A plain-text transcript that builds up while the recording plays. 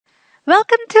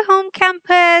Welcome to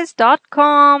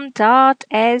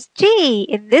homecampus.com.sg.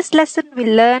 In this lesson, we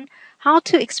learn how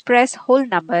to express whole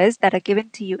numbers that are given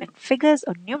to you in figures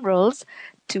or numerals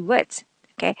to words.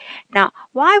 Okay. Now,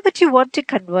 why would you want to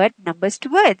convert numbers to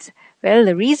words? Well,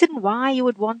 the reason why you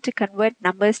would want to convert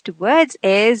numbers to words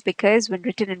is because when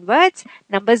written in words,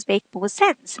 numbers make more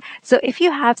sense. So if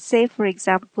you have, say, for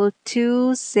example,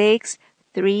 2, 6,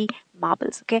 3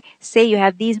 marbles. Okay, say you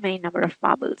have these many number of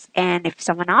marbles, and if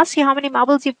someone asks you how many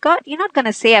marbles you've got, you're not going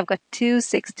to say I've got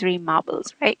 263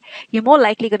 marbles, right? You're more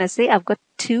likely going to say I've got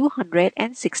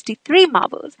 263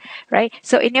 marbles, right?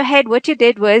 So in your head, what you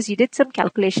did was you did some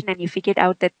calculation and you figured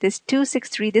out that this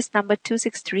 263, this number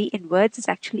 263 in words is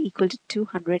actually equal to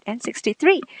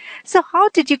 263. So how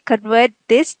did you convert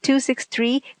this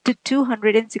 263 to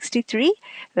 263?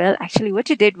 Well, actually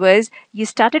what you did was you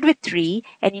started with 3,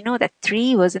 and you know that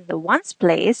 3 was in the ones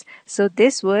place, so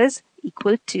this was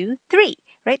equal to 3,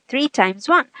 right? 3 times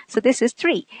 1, so this is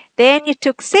 3. Then you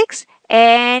took 6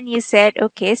 and you said,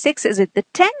 okay, 6 is at the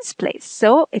tens place,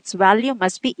 so its value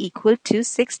must be equal to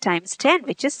 6 times 10,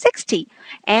 which is 60.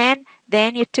 And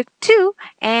then you took 2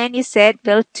 and you said,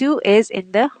 well, 2 is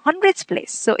in the hundreds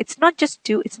place, so it's not just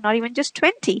 2, it's not even just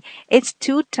 20, it's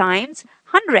 2 times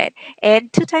 100,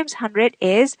 and 2 times 100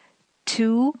 is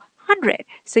 200.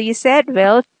 So you said,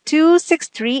 well,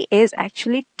 263 is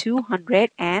actually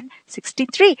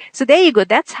 263. So there you go.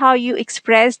 That's how you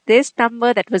express this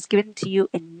number that was given to you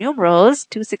in numerals,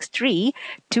 263,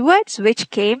 to words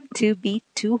which came to be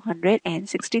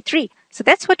 263. So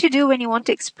that's what you do when you want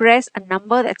to express a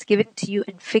number that's given to you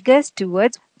in figures to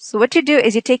words. So what you do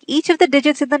is you take each of the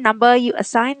digits in the number, you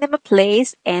assign them a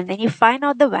place, and then you find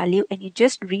out the value and you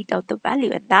just read out the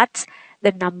value, and that's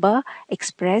the number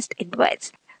expressed in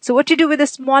words. So what you do with a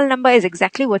small number is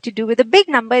exactly what you do with a big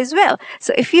number as well.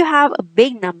 So if you have a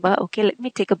big number, okay, let me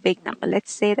take a big number.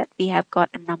 Let's say that we have got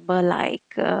a number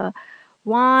like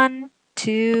 1,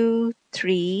 2,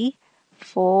 3,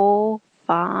 4,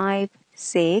 5,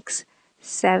 6,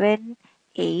 7,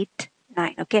 8,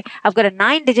 9. Okay, I've got a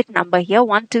 9-digit number here,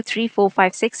 1, 2, 3, 4,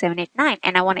 5, 6, 7, 8, 9,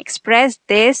 and I want to express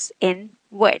this in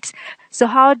words. So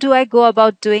how do I go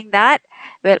about doing that?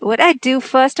 Well, what I do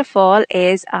first of all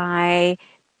is I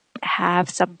have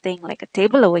something like a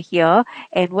table over here,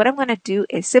 and what I'm going to do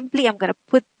is simply I'm going to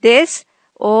put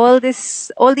all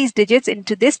these digits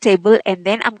into this table, and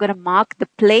then I'm going to mark the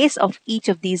place of each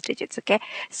of these digits. Okay,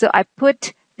 so I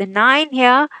put the 9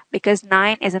 here because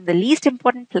 9 is in the least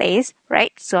important place,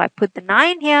 right? So I put the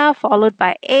 9 here, followed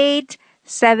by 8,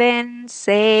 7,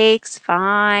 6,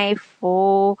 5,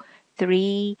 4,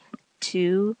 3,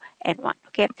 2, and 1.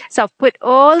 Okay, so I've put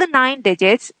all the 9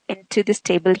 digits into this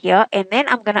table here, and then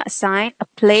I'm going to assign a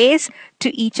place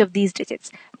to each of these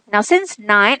digits. Now, since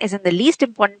 9 is in the least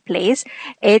important place,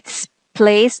 its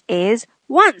place is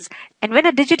ones. And when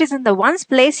a digit is in the ones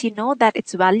place, you know that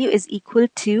its value is equal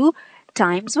to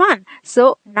times 1.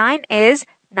 So 9 is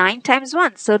 9 times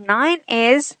 1. So 9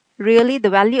 is really the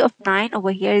value of 9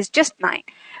 over here is just 9.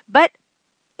 But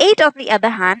 8 on the other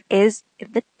hand is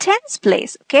in the tens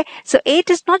place. Okay, so 8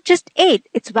 is not just 8,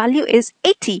 its value is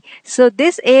 80. So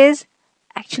this is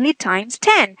actually times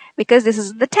 10 because this is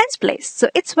in the tens place.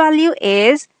 So its value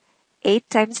is 8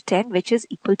 times 10, which is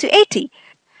equal to 80.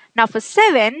 Now for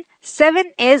 7,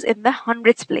 7 is in the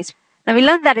hundreds place. Now we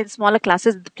learned that in smaller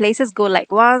classes, the places go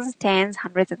like ones, tens,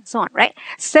 hundreds, and so on, right?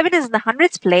 7 is in the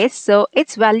hundreds place, so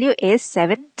its value is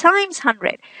 7 times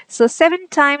 100. So 7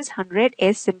 times 100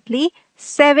 is simply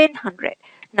 700.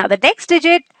 Now the next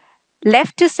digit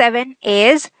left to 7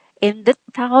 is in the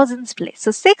thousands place. So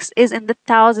 6 is in the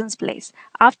thousands place.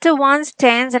 After ones,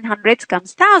 tens, and hundreds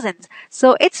comes thousands.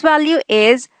 So its value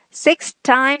is 6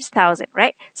 times 1000,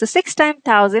 right? So 6 times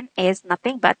 1000 is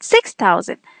nothing but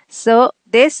 6000. So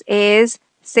this is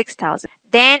 6000.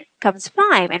 Then comes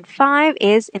 5, and 5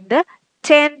 is in the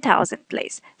 10,000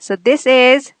 place. So this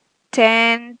is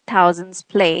 10,000s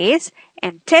place,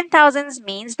 and 10,000s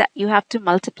means that you have to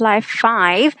multiply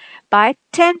 5 by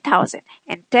 10,000,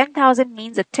 and 10,000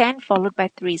 means a 10 followed by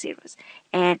 3 zeros.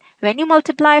 And when you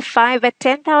multiply 5 by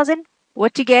 10,000,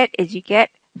 what you get is you get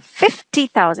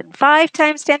 50,000. 5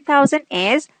 times 10,000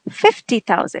 is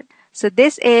 50,000. So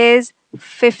this is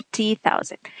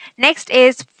 50,000. Next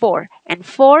is 4, and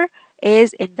 4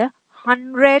 is in the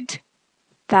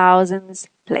 100,000s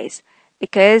place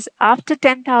because after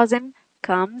 10,000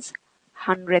 comes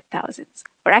 100,000s,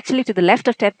 or actually to the left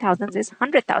of 10,000s is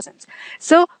 100,000s.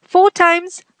 So 4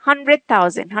 times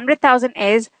 100,000. 100,000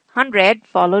 is 100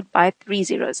 followed by 3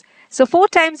 zeros. So 4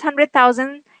 times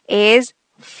 100,000 is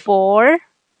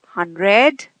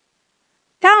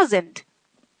 400,000.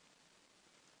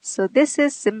 So this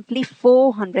is simply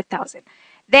 400,000.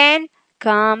 Then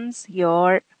comes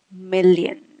your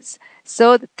millions.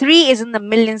 So the 3 is in the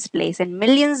millions place, and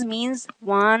millions means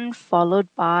 1 followed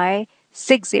by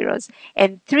 6 zeros.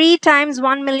 And 3 times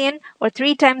 1 million or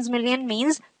 3 times million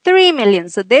means 3 million.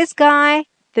 So this guy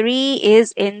 3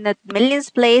 is in the millions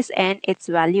place and its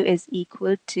value is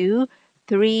equal to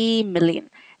 3 million.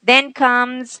 Then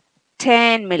comes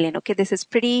 10 million. Okay, this is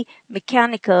pretty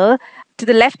mechanical. To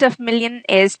the left of million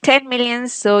is 10 million.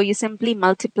 So you simply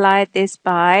multiply this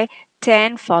by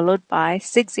 10 followed by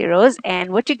 6 zeros.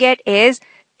 And what you get is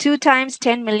 2 times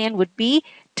 10 million would be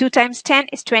 2 times 10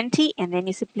 is 20. And then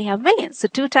you simply have millions. So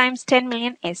 2 times 10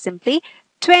 million is simply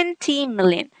 20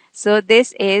 million. So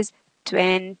this is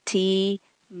 20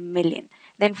 million.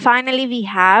 Then finally we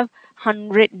have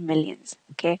 100 millions.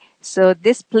 Okay, so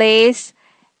this place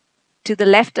to the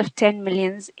left of 10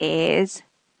 millions is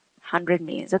 100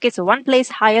 millions. Okay, so one place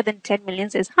higher than 10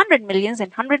 millions is 100 millions,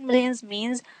 and 100 millions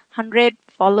means 100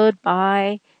 followed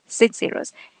by 6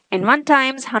 zeros. And 1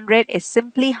 times 100 is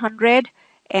simply 100,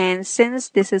 and since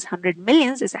this is 100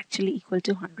 millions, it's actually equal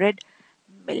to 100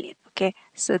 million. Okay,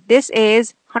 so this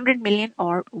is 100 million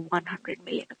or 100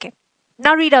 million. Okay,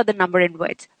 now read out the number in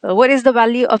words. Well, what is the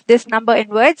value of this number in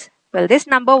words? Well, this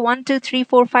number 1, 2, 3,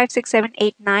 4, 5, 6, 7,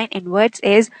 8, 9 in words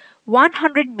is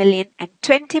 100 million and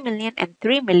 20 million and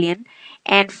 3 million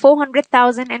and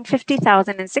 400,000 and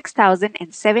 50,000 and 6,000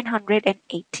 and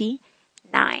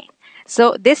 789.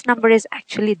 So this number is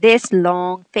actually this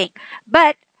long thing.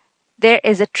 But there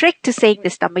is a trick to saying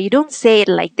this number. You don't say it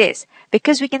like this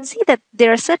because we can see that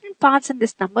there are certain parts in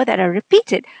this number that are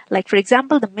repeated. Like for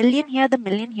example, the million here, the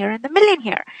million here, and the million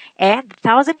here, and the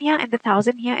thousand here, and the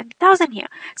thousand here, and the thousand here.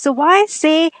 So why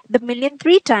say the million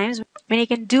 3 times when you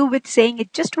can do with saying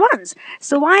it just once?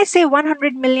 So why say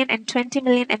 100 million and 20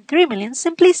 million and 3 million?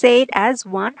 Simply say it as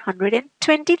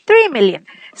 123 million.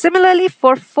 Similarly,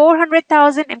 for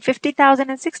 400,000 and 50,000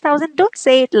 and 6,000, don't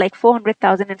say it like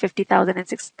 400,000 and 50,000 and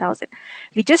 6,000.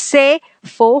 We just say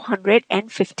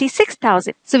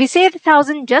 456,000. So we say the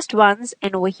thousand just once,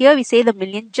 and over here we say the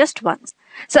million just once.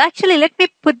 So actually, let me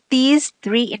put these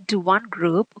 3 into one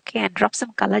group, okay, and drop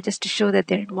some color just to show that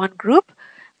they're in one group.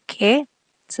 Okay,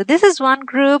 so this is one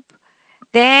group.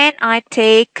 Then I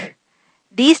take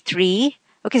these 3.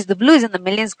 Okay, so the blue is in the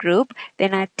millions group.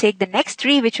 Then I take the next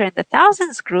 3 which are in the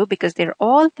thousands group because they're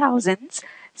all thousands.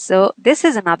 So this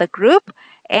is another group.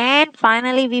 And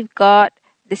finally, we've got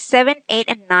the 7, 8,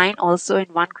 and 9 also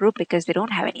in one group because they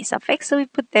don't have any suffix. So we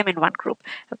put them in one group.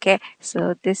 Okay,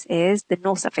 so this is the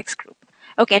no suffix group.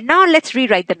 Okay, now let's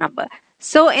rewrite the number.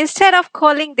 So instead of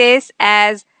calling this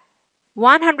as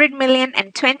 100 million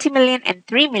and 20 million and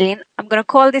 3 million, I'm going to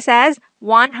call this as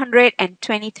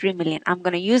 123 million. I'm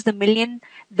going to use the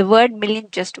word million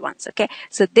just once. Okay,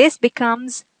 so this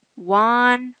becomes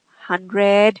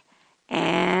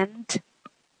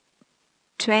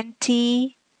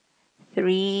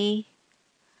 123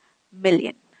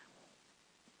 million.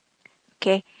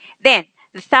 Okay, then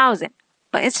the thousand.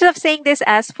 But instead of saying this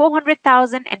as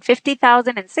 400,000 and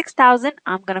 50,000 and 6,000,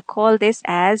 I'm going to call this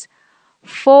as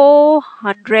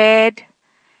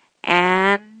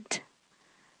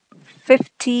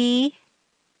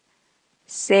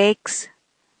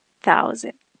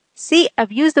 456,000. See,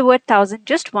 I've used the word thousand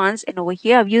just once, and over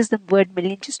here I've used the word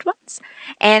million just once.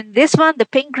 And this one, the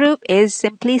pink group, is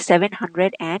simply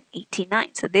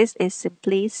 789. So this is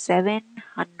simply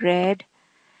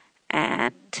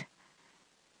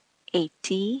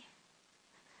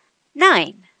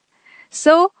 789.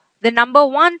 So the number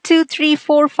 1, 2, 3,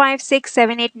 4, 5, 6,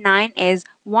 7, 8, 9 is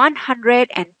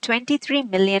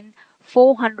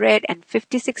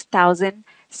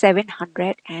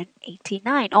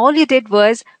 123,456,789. All you did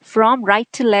was from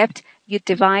right to left, you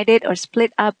divided or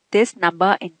split up this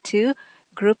number into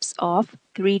groups of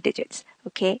 3 digits.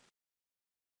 Okay.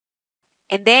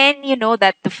 And then you know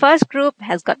that the first group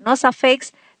has got no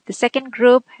suffix, the second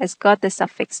group has got the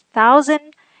suffix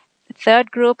thousand, the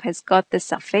third group has got the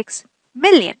suffix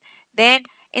million. Then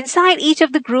inside each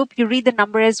of the group, you read the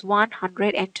number as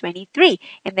 123,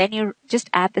 and then you just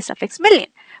add the suffix million.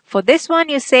 For this one,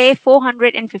 you say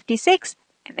 456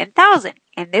 and then 1,000,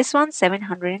 and this one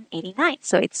 789.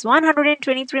 So it's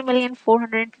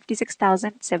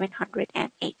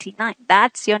 123,456,789.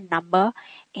 That's your number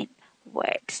in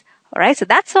words. All right, so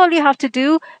that's all you have to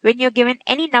do when you're given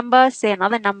any number. Say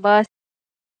another number.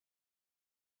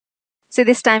 So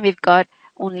this time we've got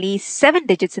only 7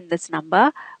 digits in this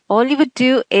number. all you would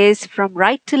do is from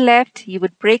right to left, you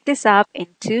would break this up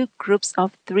into groups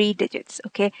of 3 digits.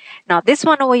 Okay. Now this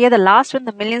one over here, the last one,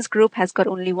 the millions group, has got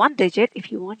only 1 digit.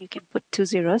 If you want, you can put 2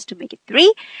 zeros to make it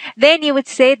 3. Then you would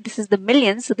say this is the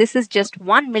millions. So this is just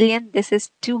 1 million. This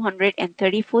is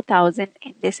 234,000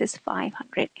 and this is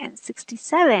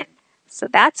 567. So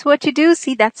that's what you do.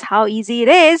 See, that's how easy it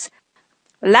is.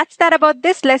 Well, that's that about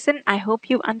this lesson. I hope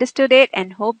you understood it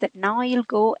and hope that now you'll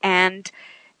go and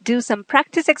do some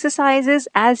practice exercises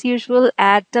as usual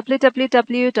at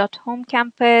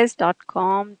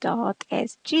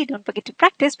www.homecampus.com.sg. Don't forget to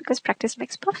practice because practice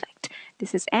makes perfect.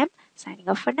 This is M signing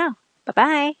off for now.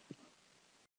 Bye-bye.